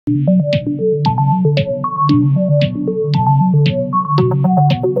Okay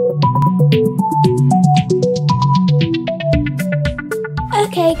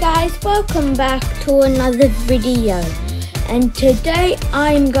guys, welcome back to another video, and today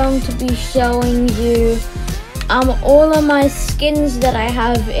I'm going to be showing you all of my skins that I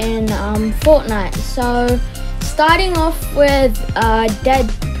have in Fortnite. So starting off with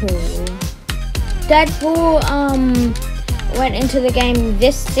Deadpool. Deadpool went into the game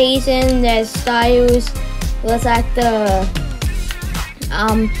this season. There's styles, there's like the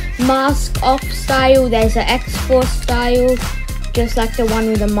mask off style, there's an X-Force style, just like the one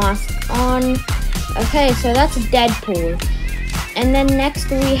with the mask on. Okay, so that's Deadpool. And then next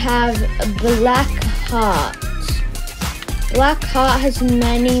we have Blackheart. Blackheart has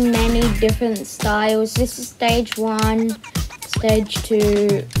many different styles. This is stage 1, stage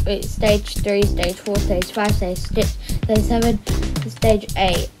 2, stage 3, stage 4, stage 5, stage 6, stage 7, stage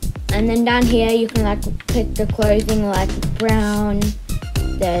 8. And then down here you can like pick the clothing like brown,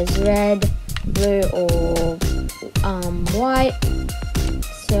 there's red, blue, or white.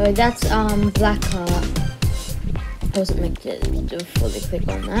 So that's Blackheart. I wasn't meant to fully click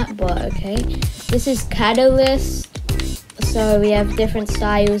on that, but okay. This is Catalyst. So we have different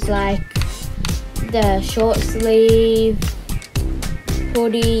styles like the short sleeve,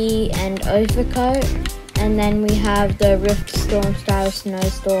 hoodie, and overcoat. And then we have the Rift Storm style,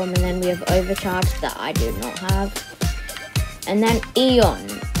 Snowstorm, and then we have Overcharge that I do not have. And then Eon.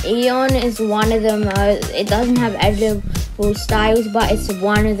 Eon is one of the most, it doesn't have edible styles, but it's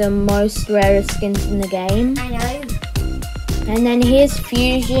one of the most rarest skins in the game. I know. And then here's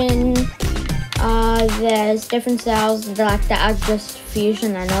Fusion. There's different styles like that are just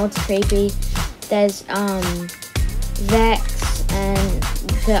Fusion. I know it's creepy. There's Vex, and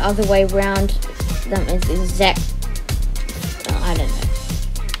the other way around them is Zek. I don't know.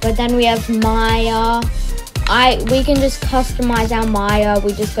 But then we have Maya. We can just customize our Maya.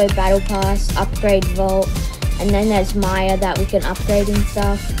 We just go Battle Pass, upgrade Vault, and then there's Maya that we can upgrade and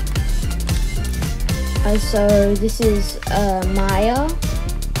stuff. So this is Maya.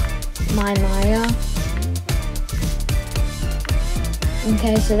 My Maya.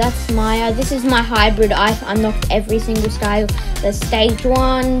 Okay, so that's Maya. This is my hybrid. I've unlocked every single style. There's stage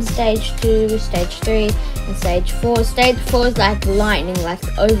 1, stage 2, stage 3, and stage 4. Stage 4 is like lightning, like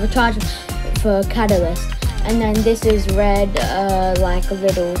overcharge for Catalyst. And then this is red, like a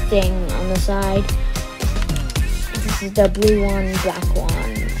little thing on the side. This is the blue one, black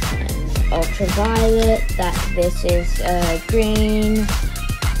one, and ultraviolet. This is green,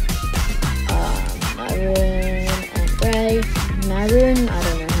 maroon, and grey. Maroon, I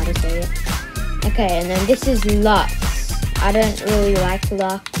don't know how to say it. Okay, and then this is Lux. I don't really like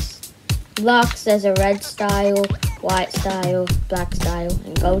Lux. Lux, there's a red style, white style, black style,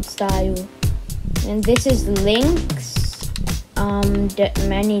 and gold style. And this is Lynx.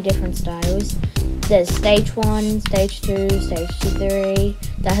 Many different styles. There's stage 1, stage 2, stage 3.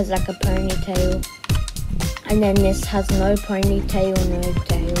 That has like a ponytail. And then this has no ponytail, no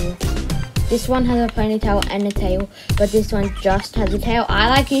tail. This one has a ponytail and a tail, but this one just has a tail. I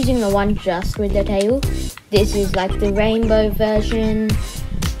like using the one just with the tail. This is like the rainbow version.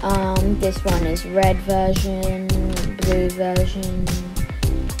 This one is red version, blue version,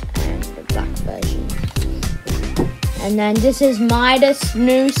 and the black version. And then this is Midas,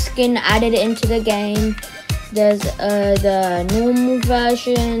 new skin added into the game. There's the normal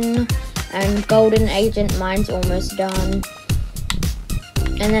version and Golden Agent. Mine's almost done.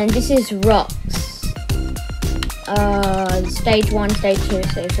 And then this is Rocks. Stage 1, stage 2,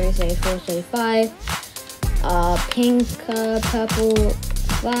 stage 3, stage 4, stage 5. Pink, purple,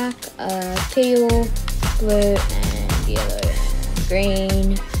 black, teal, blue, and yellow, and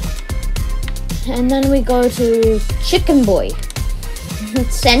green. And then we go to Chicken Boy.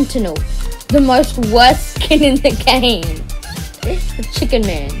 Sentinel. The most worst skin in the game. The Chicken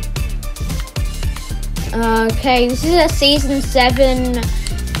Man. Okay, this is a season 7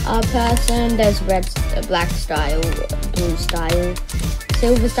 person. There's red, black style, blue style,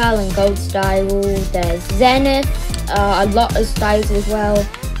 silver style, and gold style. There's Zenith. A lot of styles as well.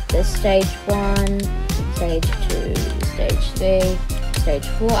 There's stage 1, stage 2, stage 3, stage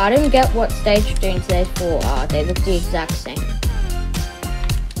 4. I don't get what stage 3 and stage 4 are. They look the exact same.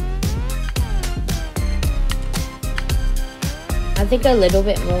 I think a little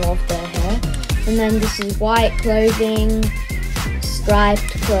bit more of their hair. And then this is white clothing,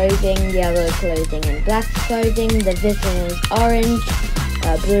 striped clothing, yellow clothing, and black clothing. The vision is orange,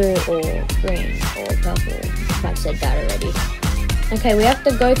 blue, or green, or purple. I've said that already. Okay, we have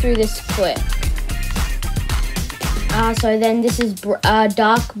to go through this quick. So then this is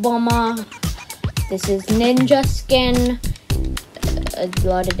Dark Bomber. This is Ninja Skin. A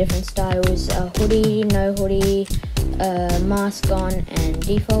lot of different styles. Hoodie, no hoodie, mask on, and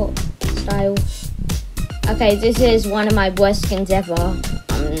default style. Okay, this is one of my worst skins ever.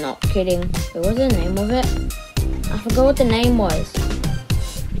 I'm not kidding. What was the name of it? I forgot what the name was.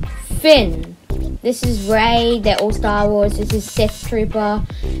 Finn. This is Ray. They're all Star Wars. This is Sith Trooper.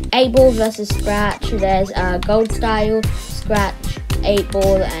 8-Ball versus Scratch. There's Gold style, Scratch,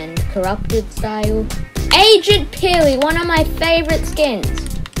 8-Ball, and Corrupted style. Agent Peely, one of my favorite skins.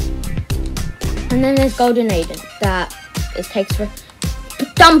 And then there's Golden Agent. That it takes for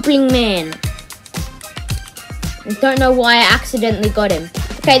Dumpling Man. I don't know why I accidentally got him.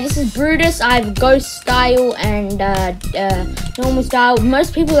 Okay, this is Brutus. I have Ghost style and normal style.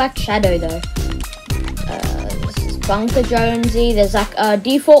 Most people like Shadow though. This is Bunker Jonesy. There's like a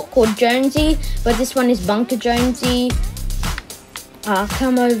default called Jonesy, but this one is Bunker Jonesy.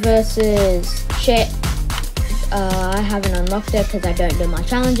 Camo versus Chet. I haven't unlocked it because I don't do my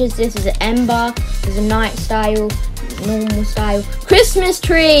challenges. This is an Ember. There's a Night style, normal style, Christmas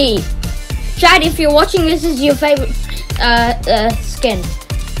Tree. Chad, if you're watching, this is your favorite skin.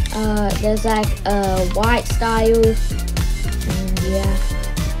 There's like white style, and yeah.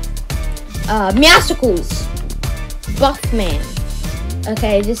 Meowsicles, Buffman.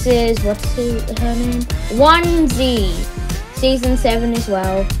 Okay, this is what's her name? 1Z, season 7 as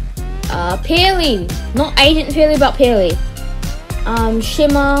well. Peely, not Agent Peely, but Peely.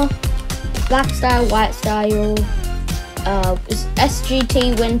 Shimmer, black style, white style.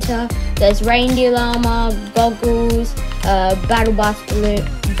 SGT Winter. There's Reindeer Llama, Goggles, Battle Bus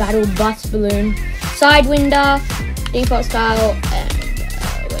Balloon, Sidewinder, default style, and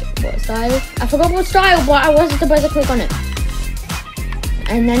wait, what style? I forgot what style, but I wasn't supposed to click on it.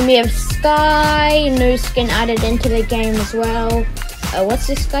 And then we have Sky, new skin added into the game as well. What's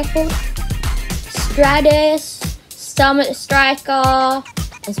this guy called? Stratus, Summit Striker.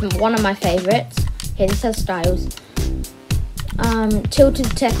 It's one of my favorites. Okay, this has styles.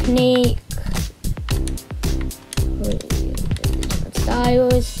 Tilted Technique.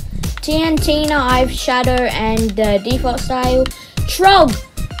 Styles. TNTina, I've Shadow and default style. Trog,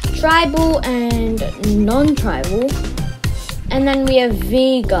 Tribal and non-tribal. And then we have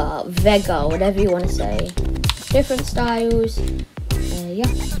Vega, whatever you want to say. Different styles. Yeah.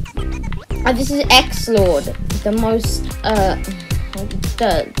 This is X-Lord, the most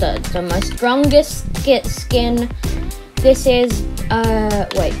the most strongest skin. This is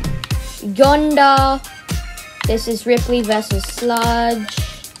Yonder. This is Ripley versus Sludge.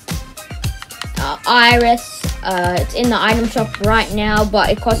 Iris. It's in the item shop right now, but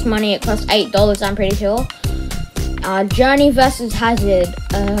it costs money. It costs $8, I'm pretty sure. Journey versus Hazard.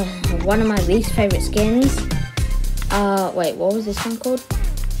 One of my least favorite skins. Wait, what was this one called?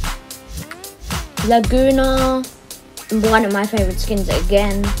 Laguna. One of my favorite skins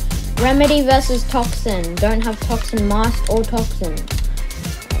again. Remedy versus Toxin. Don't have Toxin mask or Toxin.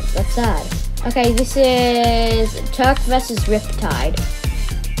 That's sad. Okay, this is Turk versus Riptide.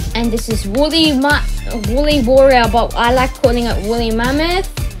 And this is Woolly Warrior, but I like calling it Woolly Mammoth.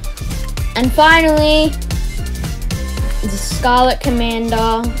 And finally, the Scarlet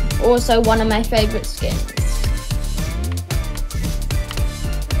Commander. Also one of my favorite skins.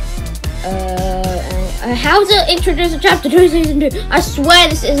 How's it introduced in Chapter 2 Season 2? I swear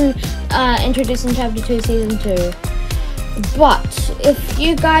this isn't introduced in Chapter 2 Season 2. But if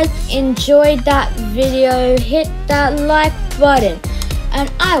you guys enjoyed that video, hit that like button.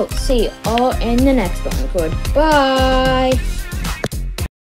 And I'll see you all in the next one. Goodbye.